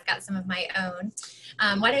coming in. I've got some of my own.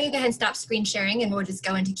 Why don't you go ahead and stop screen sharing, and we'll just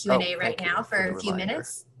go into Q&A right now for a few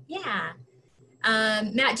minutes. Yeah.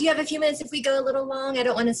 Matt, do you have a few minutes if we go a little long? I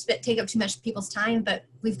don't want to take up too much people's time, but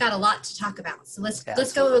we've got a lot to talk about. So let's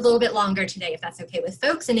go a little bit longer today, if that's okay with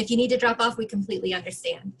folks. And if you need to drop off, we completely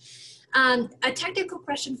understand. A technical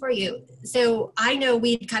question for you. So I know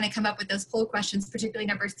we'd kind of come up with those poll questions, particularly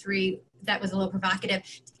number 3, that was a little provocative.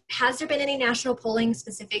 Has there been any national polling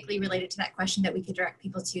specifically related to that question that we could direct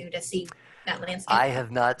people to see that landscape? I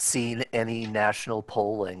have not seen any national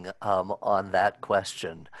polling on that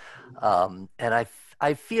question. And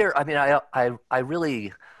I fear, I mean, I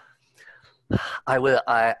really,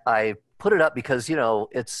 I put it up because,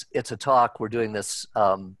 it's a talk. We're doing this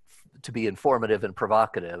to be informative and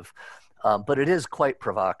provocative. But it is quite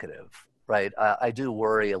provocative, right? I do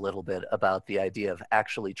worry a little bit about the idea of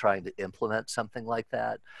actually trying to implement something like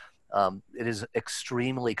that. It is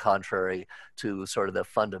extremely contrary to sort of the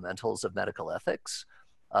fundamentals of medical ethics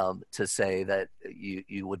to say that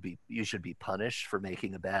you should be punished for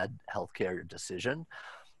making a bad healthcare decision.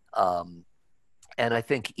 And I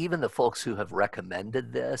think even the folks who have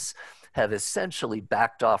recommended this have essentially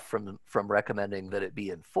backed off from recommending that it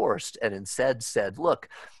be enforced, and instead said, look,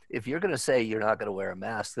 if you're going to say you're not going to wear a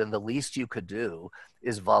mask, then the least you could do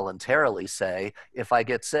is voluntarily say, if I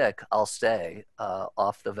get sick, I'll stay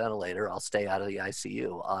off the ventilator, I'll stay out of the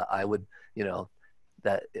ICU. I would,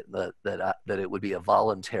 that it would be a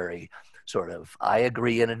voluntary sort of, I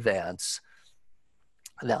agree in advance.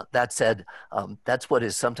 Now, that said, that's what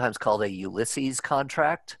is sometimes called a Ulysses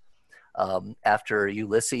contract. After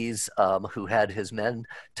Ulysses, who had his men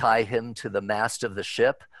tie him to the mast of the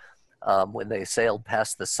ship when they sailed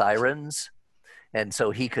past the sirens, and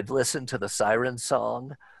so he could listen to the siren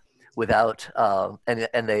song without,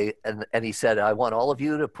 and he said, I want all of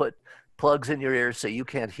you to put plugs in your ears so you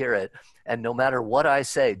can't hear it, and no matter what I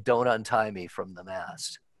say, don't untie me from the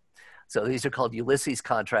mast. So these are called Ulysses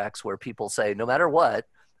contracts, where people say, no matter what,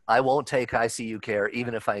 I won't take ICU care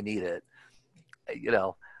even if I need it.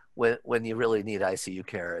 When you really need ICU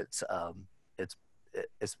care,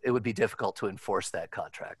 it would be difficult to enforce that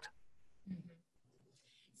contract.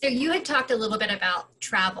 So you had talked a little bit about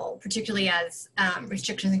travel, particularly as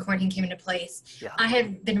restrictions and quarantine came into place. Yeah. I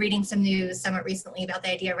had been reading some news somewhat recently about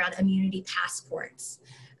the idea around immunity passports,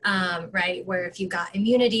 right? Where if you got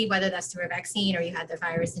immunity, whether that's through a vaccine or you had the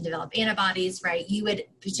virus and developed antibodies, right, you would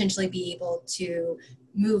potentially be able to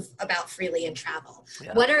move about freely and travel.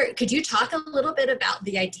 Yeah. Could you talk a little bit about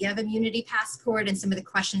the idea of immunity passport and some of the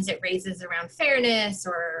questions it raises around fairness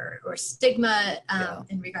or stigma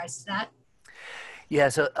in regards to that? Yeah,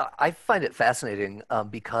 so I find it fascinating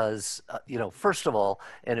because, first of all,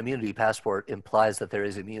 an immunity passport implies that there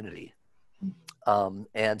is immunity.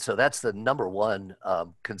 And so that's the number one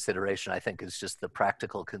consideration, I think, is just the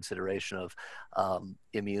practical consideration of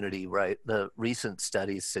immunity, right? The recent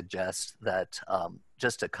studies suggest that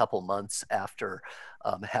just a couple months after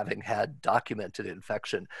having had documented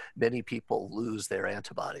infection, many people lose their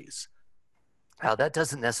antibodies. Now, that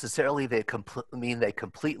doesn't necessarily mean they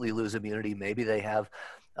completely lose immunity. Maybe they have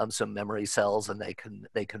some memory cells and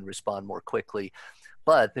they can respond more quickly.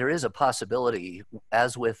 But there is a possibility,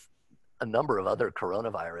 as with a number of other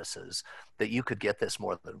coronaviruses, that you could get this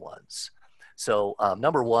more than once. So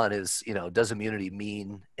number one is, does immunity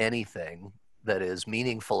mean anything? that is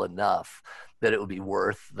meaningful enough that it would be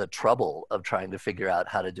worth the trouble of trying to figure out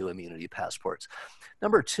how to do immunity passports.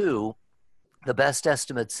 Number two, the best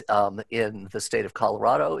estimates in the state of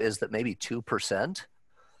Colorado is that maybe 2%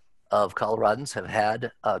 of Coloradans have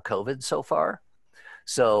had COVID so far.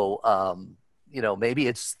 So, maybe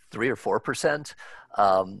it's 3 or 4%,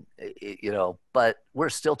 but we're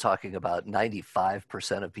still talking about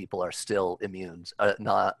 95% of people are still immune,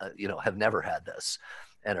 have never had this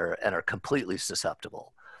and are completely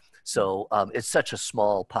susceptible. So it's such a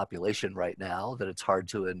small population right now that it's hard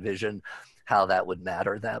to envision how that would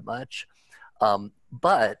matter that much.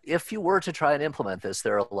 But if you were to try and implement this,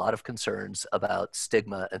 there are a lot of concerns about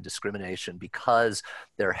stigma and discrimination because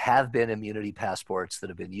there have been immunity passports that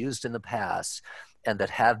have been used in the past and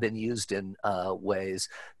that have been used in ways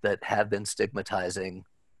that have been stigmatizing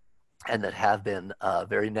and that have been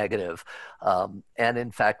very negative. And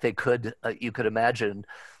in fact, you could imagine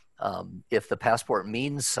if the passport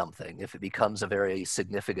means something, if it becomes a very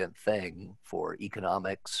significant thing for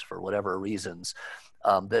economics, for whatever reasons,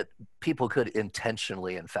 that people could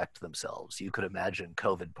intentionally infect themselves. You could imagine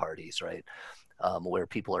COVID parties, right? Where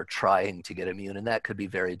people are trying to get immune, and that could be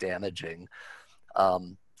very damaging.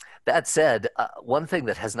 That said, one thing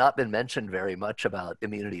that has not been mentioned very much about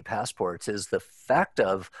immunity passports is the fact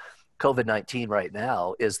of COVID-19 right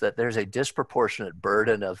now is that there's a disproportionate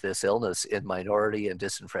burden of this illness in minority and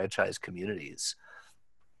disenfranchised communities.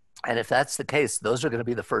 And if that's the case, those are going to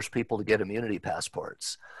be the first people to get immunity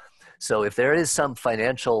passports. So if there is some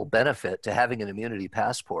financial benefit to having an immunity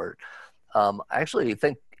passport, I actually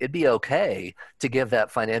think it'd be okay to give that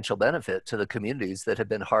financial benefit to the communities that have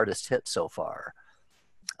been hardest hit so far.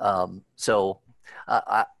 So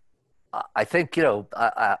I think,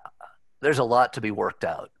 there's a lot to be worked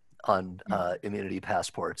out on immunity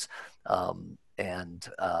passports. And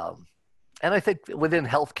I think within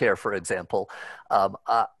healthcare, for example, I'm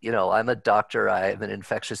a doctor. I'm an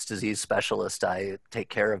infectious disease specialist. I take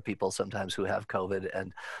care of people sometimes who have COVID,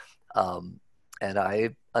 and I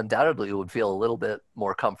undoubtedly would feel a little bit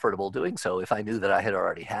more comfortable doing so if I knew that I had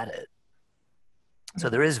already had it. So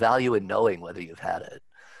there is value in knowing whether you've had it.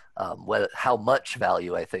 How much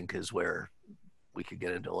value, I think, is where we could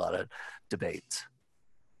get into a lot of debates.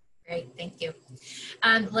 Great, thank you.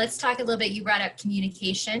 Let's talk a little bit, you brought up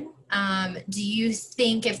communication. Do you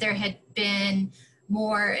think if there had been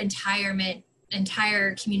more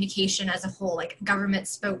entire communication as a whole, like government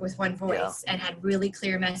spoke with one voice and had really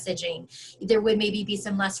clear messaging, there would maybe be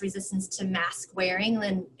some less resistance to mask wearing?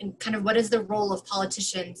 And kind of what is the role of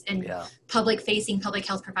politicians and public-facing public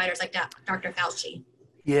health providers like Dr. Fauci?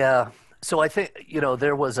 Yeah, so I think,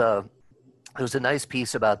 there was a nice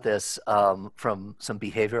piece about this from some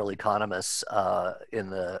behavioral economists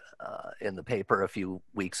in the paper a few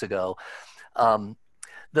weeks ago.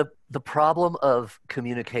 The problem of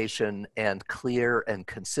communication and clear and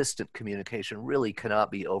consistent communication really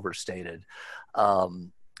cannot be overstated.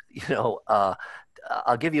 I'll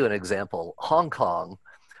give you an example. Hong Kong,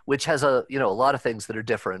 which has a lot of things that are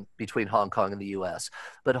different between Hong Kong and the U.S.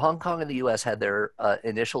 But Hong Kong and the U.S. had their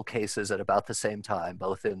initial cases at about the same time,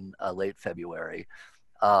 both in late February.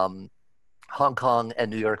 Hong Kong and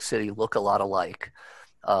New York City look a lot alike.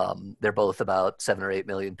 They're both about 7 or 8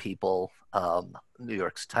 million people. New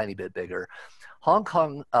York's a tiny bit bigger. Hong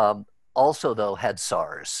Kong also, though, had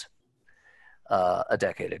SARS a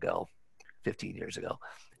decade ago, 15 years ago.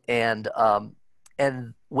 And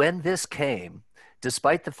when this came,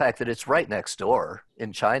 despite the fact that it's right next door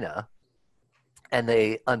in China, and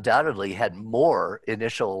they undoubtedly had more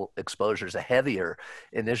initial exposures, a heavier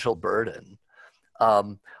initial burden,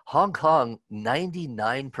 Hong Kong,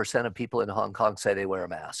 99% of people in Hong Kong say they wear a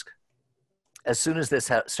mask as soon as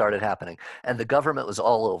this started happening. And the government was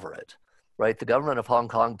all over it, right? The government of Hong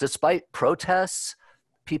Kong, despite protests,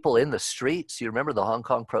 people in the streets, you remember the Hong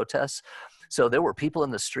Kong protests? So there were people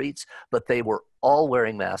in the streets, but they were all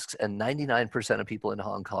wearing masks. And 99% of people in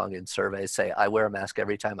Hong Kong in surveys say, I wear a mask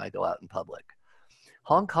every time I go out in public.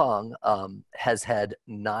 Hong Kong has had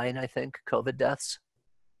 9, I think, COVID deaths.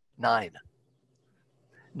 9.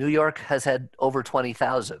 New York has had over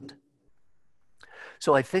 20,000.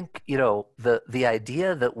 So I think, the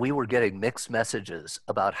idea that we were getting mixed messages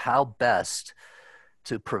about how best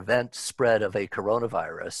to prevent spread of a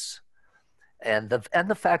coronavirus, and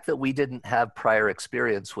the fact that we didn't have prior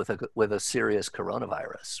experience with a serious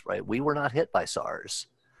coronavirus, right? We were not hit by SARS.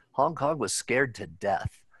 Hong Kong was scared to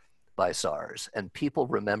death by SARS, and people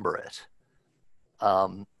remember it.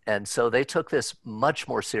 And so they took this much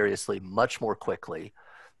more seriously, much more quickly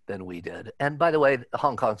than we did. And by the way,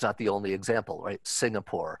 Hong Kong's not the only example, right?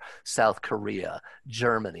 Singapore, South Korea,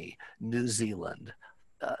 Germany, New Zealand,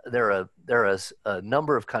 there are a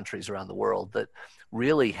number of countries around the world that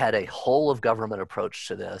really had a whole of government approach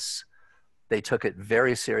to this. They took it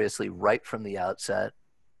very seriously right from the outset.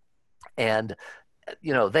 And,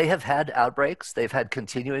 you know, they have had outbreaks, they've had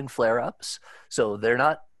continuing flare-ups, so they're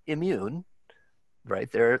not immune,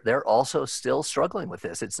 right? They're also still struggling with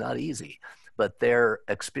this. It's not easy, but their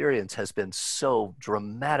experience has been so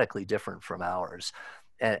dramatically different from ours.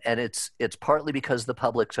 And it's partly because the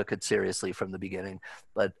public took it seriously from the beginning,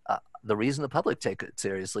 but the reason the public take it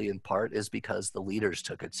seriously in part is because the leaders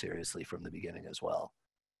took it seriously from the beginning as well.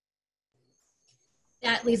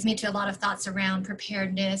 That leads me to a lot of thoughts around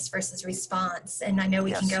preparedness versus response. And I know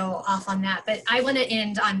we can go off on that, but I want to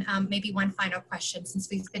end on maybe one final question since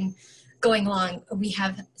we've been going along. We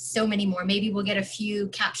have so many more. Maybe we'll get a few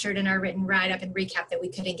captured in our written write-up and recap that we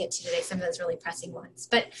couldn't get to today, some of those really pressing ones.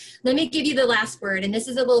 But let me give you the last word, and this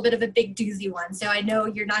is a little bit of a big doozy one, so I know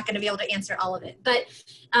you're not going to be able to answer all of it. But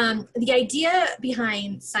the idea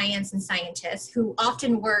behind science and scientists who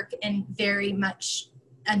often work in very much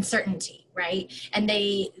uncertainty, right? And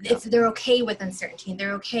they're okay with uncertainty, and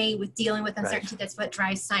they're okay with dealing with uncertainty. Right. That's what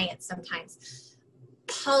drives science sometimes.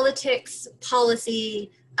 Politics,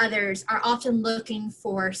 policy, others are often looking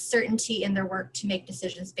for certainty in their work to make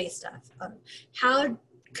decisions based on. How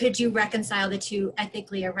could you reconcile the two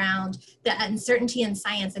ethically around the uncertainty in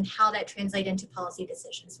science and how that translates into policy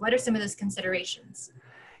decisions? What are some of those considerations?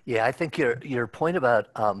 Yeah, I think your point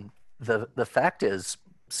about the fact is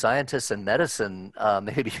scientists and medicine,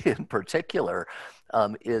 maybe in particular,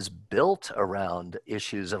 is built around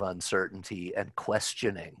issues of uncertainty and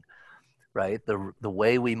questioning. Right? The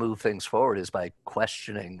way we move things forward is by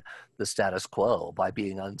questioning the status quo, by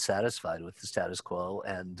being unsatisfied with the status quo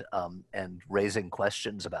and raising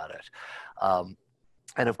questions about it.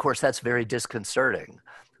 And of course, that's very disconcerting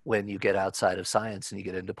when you get outside of science and you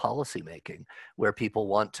get into policy making, where people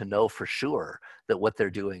want to know for sure that what they're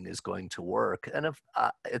doing is going to work. And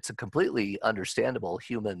it's a completely understandable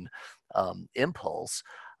human impulse.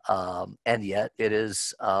 And yet it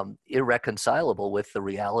is irreconcilable with the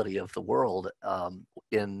reality of the world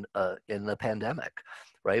in the pandemic,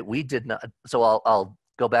 right? We did not. So I'll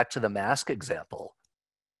go back to the mask example,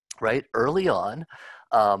 right? Early on,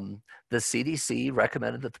 the CDC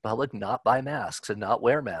recommended that the public not buy masks and not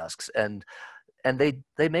wear masks, and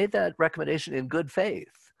they made that recommendation in good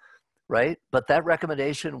faith, right? But that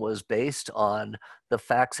recommendation was based on the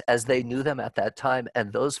facts as they knew them at that time,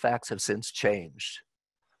 and those facts have since changed.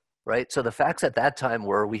 Right? So the facts at that time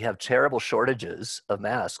were we have terrible shortages of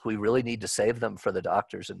masks. We really need to save them for the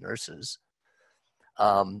doctors and nurses.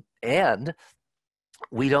 And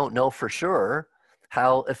we don't know for sure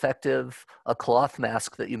how effective a cloth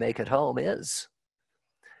mask that you make at home is.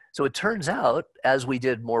 So it turns out, as we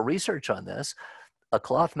did more research on this, a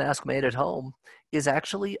cloth mask made at home is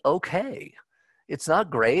actually okay. It's not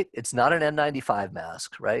great. It's not an N95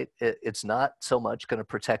 mask, right? It's not so much going to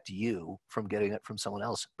protect you from getting it from someone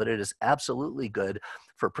else, but it is absolutely good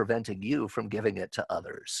for preventing you from giving it to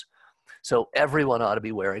others. So everyone ought to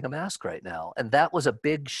be wearing a mask right now. And that was a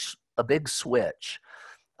big switch.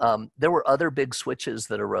 There were other big switches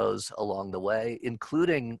that arose along the way,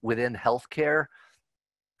 including within healthcare,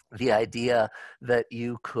 the idea that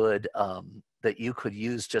you could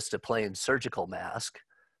use just a plain surgical mask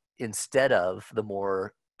instead of the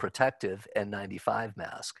more protective N95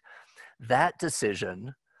 mask. That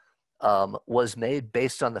decision was made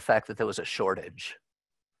based on the fact that there was a shortage,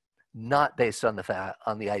 not based on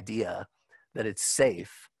the idea that it's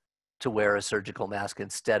safe to wear a surgical mask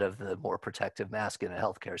instead of the more protective mask in a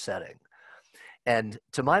healthcare setting. And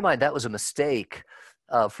to my mind, that was a mistake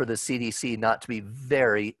for the CDC not to be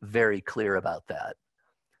very, very clear about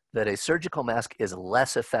that a surgical mask is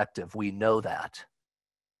less effective. We know that.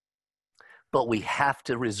 But we have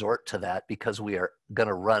to resort to that because we are going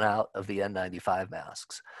to run out of the N95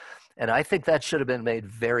 masks. And I think that should have been made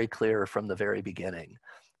very clear from the very beginning,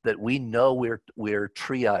 that we know we're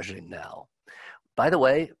triaging now. By the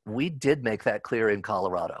way, we did make that clear in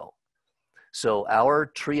Colorado. So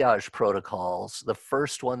our triage protocols, the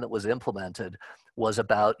first one that was implemented was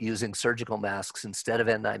about using surgical masks instead of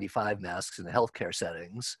N95 masks in the healthcare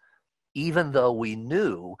settings, even though we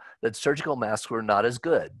knew that surgical masks were not as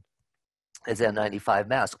good as N95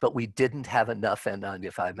 masks, but we didn't have enough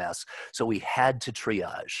N95 masks, so we had to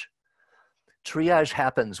triage. Triage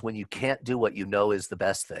happens when you can't do what you know is the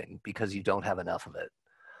best thing because you don't have enough of it.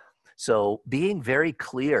 So being very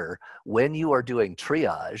clear when you are doing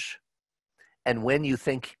triage and when you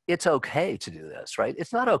think it's okay to do this, right?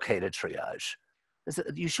 It's not okay to triage.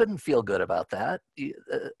 You shouldn't feel good about that.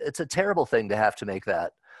 It's a terrible thing to have to make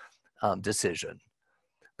that decision.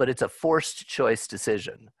 but it's a forced choice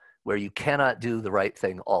decision where you cannot do the right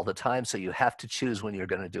thing all the time. So you have to choose when you're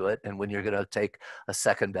going to do it and when you're going to take a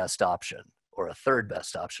second best option or a third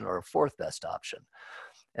best option or a fourth best option.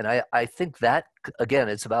 And I think that, again,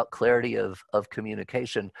 it's about clarity of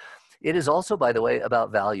communication. It is also, by the way,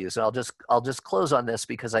 about values. And I'll just close on this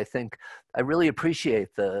because I think I really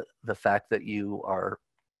appreciate the fact that you are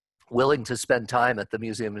willing to spend time at the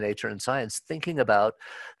Museum of Nature and Science thinking about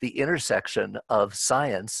the intersection of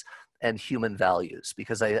science and human values,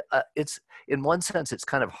 because it's, in one sense, it's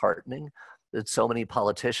kind of heartening that so many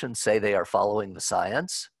politicians say they are following the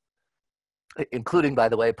science, including, by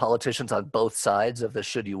the way, politicians on both sides of the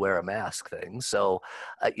should you wear a mask thing. So,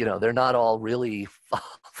 you know, they're not all really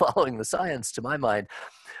following the science to my mind.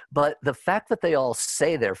 But the fact that they all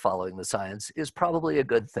say they're following the science is probably a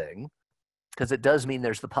good thing, because it does mean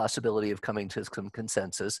there's the possibility of coming to some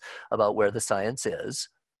consensus about where the science is.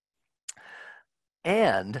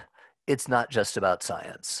 And it's not just about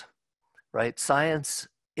science, right? Science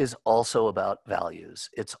is also about values.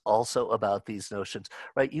 It's also about these notions,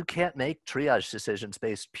 right? You can't make triage decisions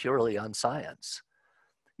based purely on science.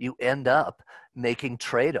 You end up making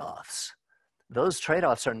trade-offs. Those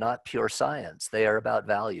trade-offs are not pure science. They are about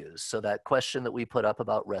values. So that question that we put up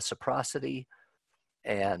about reciprocity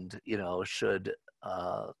and, you know, should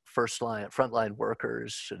frontline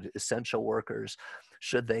workers, should essential workers,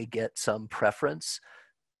 should they get some preference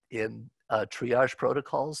in triage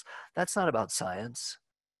protocols? That's not about science.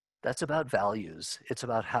 That's about values. It's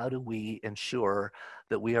about how do we ensure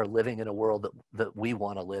that we are living in a world that we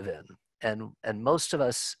want to live in. And most of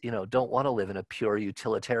us, you know, don't want to live in a pure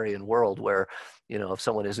utilitarian world where, you know, if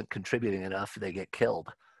someone isn't contributing enough, they get killed.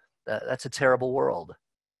 That's a terrible world.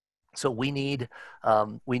 So we need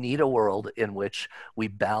a world in which we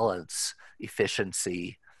balance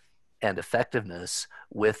efficiency and effectiveness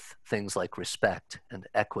with things like respect and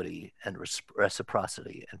equity and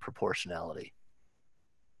reciprocity and proportionality.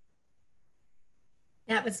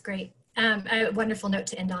 That was great. A wonderful note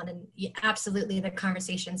to end on, and absolutely the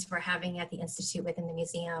conversations we're having at the Institute within the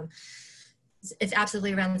museum. It's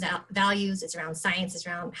absolutely around values, it's around science, it's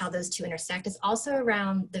around how those two intersect. It's also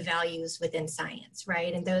around the values within science,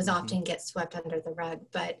 right? And those often get swept under the rug.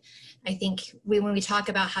 But I think when we talk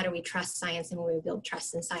about how do we trust science and when we build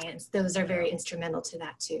trust in science, those are very instrumental to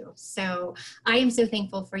that too. So I am so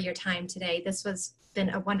thankful for your time today. This was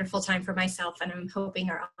been a wonderful time for myself, and I'm hoping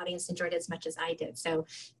our audience enjoyed it as much as I did. So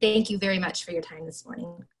thank you very much for your time this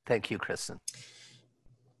morning. Thank you, Kristen.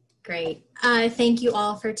 Great. Thank you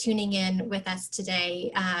all for tuning in with us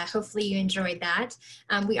today. Hopefully you enjoyed that.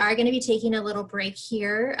 We are going to be taking a little break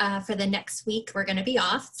here for the next week. We're going to be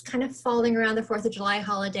off. It's kind of falling around the 4th of July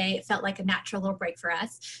holiday. It felt like a natural little break for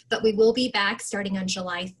us, but we will be back starting on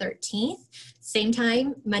July 13th. Same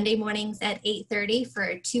time, Monday mornings at 8:30 for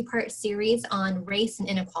a 2-part series on race and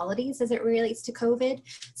inequalities as it relates to COVID.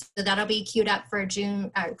 So that'll be queued up for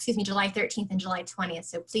July 13th and July 20th.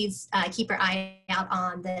 So please keep your eye out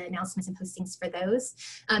on the announcements and postings for those.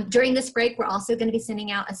 During this break, we're also going to be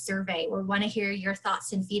sending out a survey. We want to hear your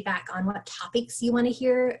thoughts and feedback on what topics you want to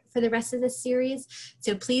hear for the rest of this series.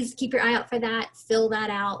 So please keep your eye out for that. Fill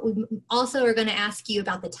that out. We also are going to ask you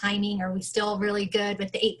about the timing. Are we still really good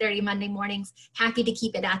with the 8:30 Monday mornings? Happy to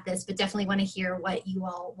keep it at this, but definitely want to hear what you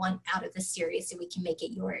all want out of this series so we can make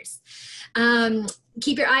it yours.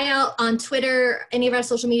 Keep your eye out on Twitter, any of our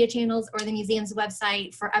social media channels, or the museum's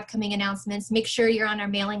website for upcoming announcements. Make sure you're on our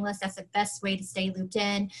mailing list. That's the best way to stay looped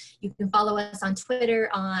in. You can follow us on Twitter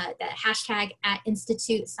on the hashtag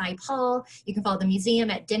 @InstituteSciPaul. You can follow the museum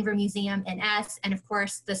at Denver Museum NS, and of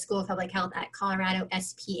course, the School of Public Health at Colorado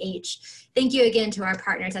SPH. Thank you again to our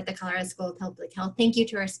partners at the Colorado School of Public Health. Thank you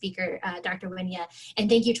to our speaker, Dr. Winya, and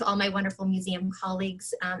thank you to all my wonderful museum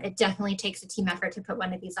colleagues. It definitely takes a team effort to put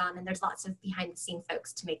one of these on, and there's lots of behind the scenes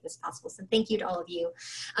folks to make this possible. So thank you to all of you.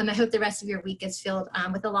 I hope the rest of your week is filled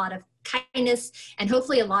with a lot of kindness and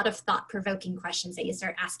hopefully a lot of thought-provoking questions that you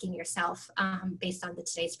start asking yourself based on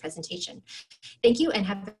today's presentation. Thank you and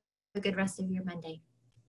have a good rest of your Monday.